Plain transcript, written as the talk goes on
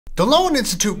The Lown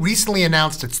Institute recently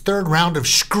announced its third round of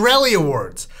Shkreli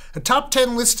Awards, a top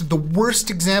 10 list of the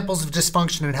worst examples of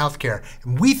dysfunction in healthcare,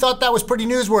 and we thought that was pretty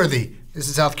newsworthy. This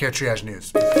is Healthcare Triage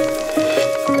News.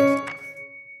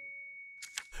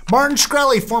 Martin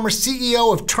Shkreli, former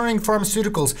CEO of Turing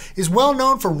Pharmaceuticals, is well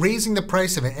known for raising the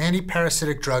price of an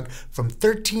anti-parasitic drug from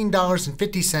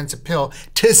 $13.50 a pill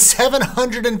to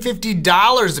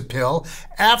 $750 a pill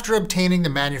after obtaining the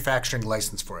manufacturing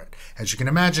license for it. As you can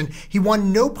imagine, he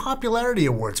won no popularity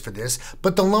awards for this,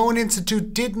 but the Lown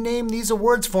Institute did name these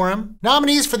awards for him.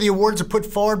 Nominees for the awards are put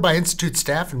forward by Institute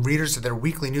staff and readers of their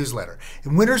weekly newsletter,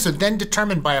 and winners are then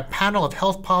determined by a panel of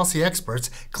health policy experts,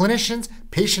 clinicians,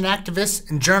 patient activists,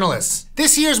 and journalists.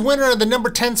 This year's winner of the number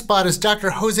 10 spot is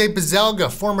Dr. Jose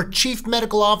Bazelga, former chief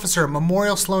medical officer at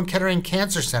Memorial Sloan Kettering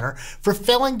Cancer Center, for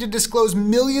failing to disclose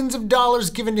millions of dollars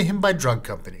given to him by drug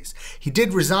companies. He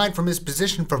did resign from his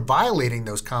position for violating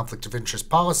those conflict of interest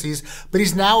policies, but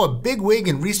he's now a bigwig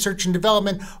in research and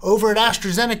development over at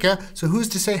AstraZeneca, so who's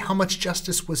to say how much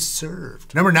justice was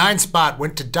served? Number 9 spot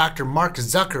went to Dr. Mark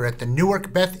Zucker at the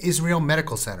Newark Beth Israel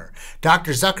Medical Center.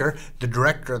 Dr. Zucker, the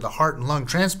director of the heart and lung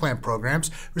transplant programs,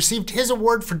 received his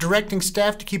award for directing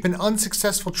staff to keep an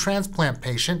unsuccessful transplant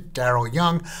patient, Darryl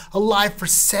Young, alive for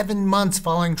 7 months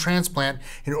following transplant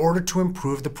in order to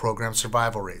improve the program's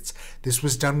survival rates. This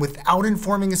was done without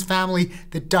informing his family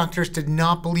that doctors did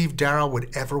not believe Darryl would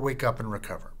ever wake up and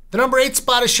recover. The number 8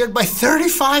 spot is shared by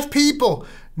 35 people,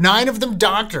 9 of them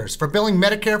doctors, for billing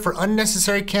Medicare for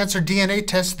unnecessary cancer DNA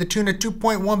tests to the tune of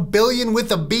 $2.1 billion with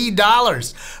a B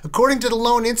dollars. According to the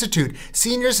Lown Institute,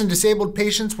 seniors and disabled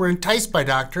patients were enticed by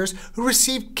doctors who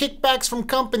received kickbacks from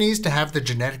companies to have the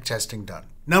genetic testing done.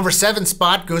 Number 7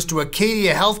 spot goes to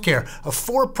Acadia Healthcare, a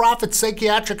for-profit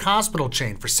psychiatric hospital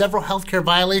chain, for several healthcare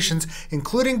violations,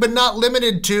 including but not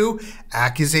limited to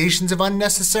accusations of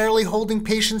unnecessarily holding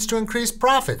patients to increase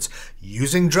profits,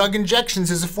 using drug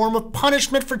injections as a form of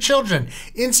punishment for children,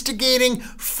 instigating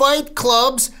fight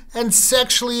clubs, and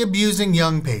sexually abusing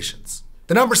young patients.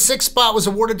 The number 6 spot was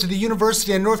awarded to the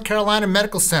University of North Carolina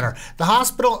Medical Center. The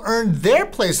hospital earned their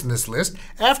place in this list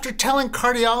after telling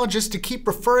cardiologists to keep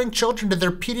referring children to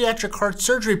their pediatric heart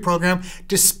surgery program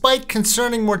despite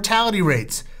concerning mortality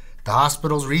rates. The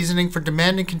hospital's reasoning for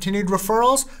demanding continued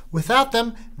referrals: without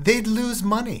them, they'd lose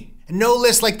money. No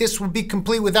list like this would be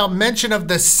complete without mention of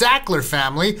the Sackler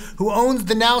family, who owns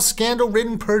the now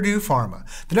scandal-ridden Purdue Pharma.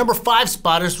 The number 5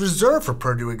 spot is reserved for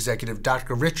Purdue executive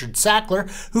Dr. Richard Sackler,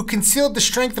 who concealed the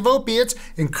strength of opiates,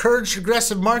 encouraged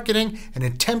aggressive marketing, and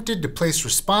attempted to place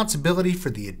responsibility for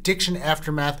the addiction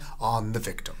aftermath on the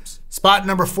victims. Spot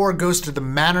number 4 goes to the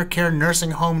Manor Care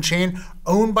nursing home chain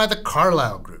owned by the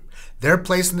Carroll Group. Their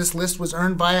place in this list was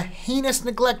earned by a heinous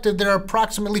neglect of their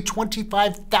approximately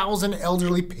 25,000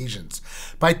 elderly patients.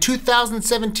 By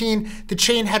 2017, the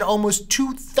chain had almost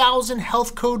 2,000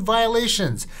 health code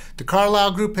violations. The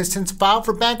Carroll Group has since filed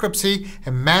for bankruptcy,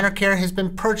 and Manor Care has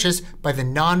been purchased by the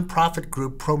nonprofit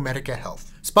group ProMedica Health.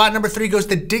 Spot number 3 goes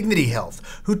to Dignity Health,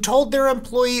 who told their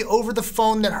employee over the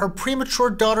phone that her premature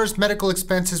daughter's medical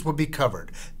expenses would be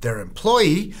covered. Their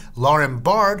employee, Lauren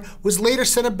Bard, was later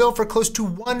sent a bill for close to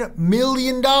 $1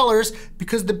 million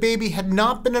because the baby had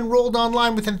not been enrolled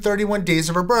online within 31 days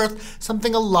of her birth,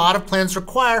 something a lot of plans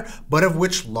require, but of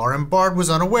which Lauren Bard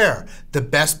was unaware. The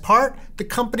best part? The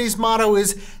company's motto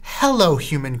is, "Hello,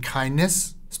 human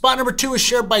kindness." Spot number 2 is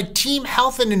shared by Team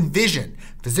Health and Envision,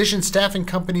 physician staffing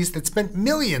companies that spent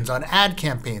millions on ad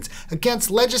campaigns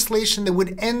against legislation that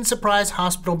would end surprise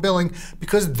hospital billing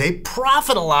because they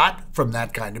profit a lot from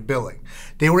that kind of billing.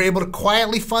 They were able to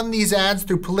quietly fund these ads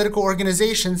through political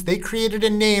organizations they created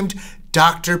and named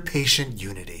Doctor-Patient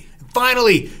Unity.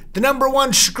 Finally, the number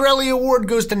 1 Shkreli Award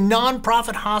goes to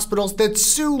nonprofit hospitals that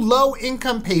sue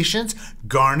low-income patients,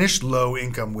 garnish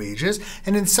low-income wages,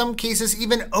 and in some cases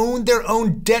even own their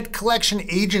own debt collection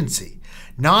agency.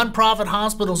 Nonprofit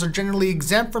hospitals are generally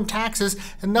exempt from taxes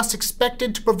and thus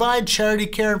expected to provide charity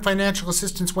care and financial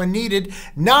assistance when needed,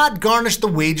 not garnish the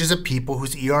wages of people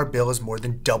whose ER bill is more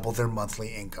than double their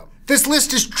monthly income. This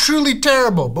list is truly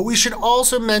terrible, but we should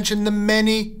also mention the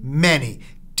many, many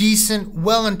decent,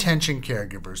 well-intentioned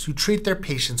caregivers who treat their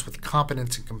patients with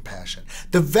competence and compassion.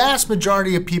 The vast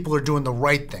majority of people are doing the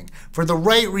right thing for the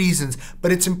right reasons,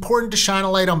 but it's important to shine a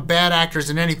light on bad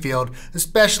actors in any field,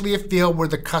 especially a field where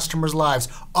the customers' lives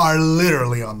are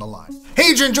literally on the line. Hey,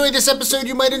 did you enjoy this episode?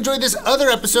 You might enjoy this other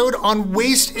episode on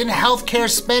waste in healthcare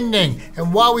spending.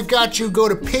 And while we've got you, go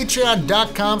to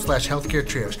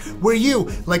patreon.com/healthcaretriage, where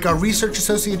you, like our research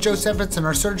associate Joe Sevitz and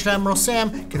our Surgeon Admiral Sam,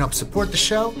 can help support the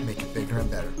show and make it bigger and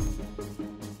better.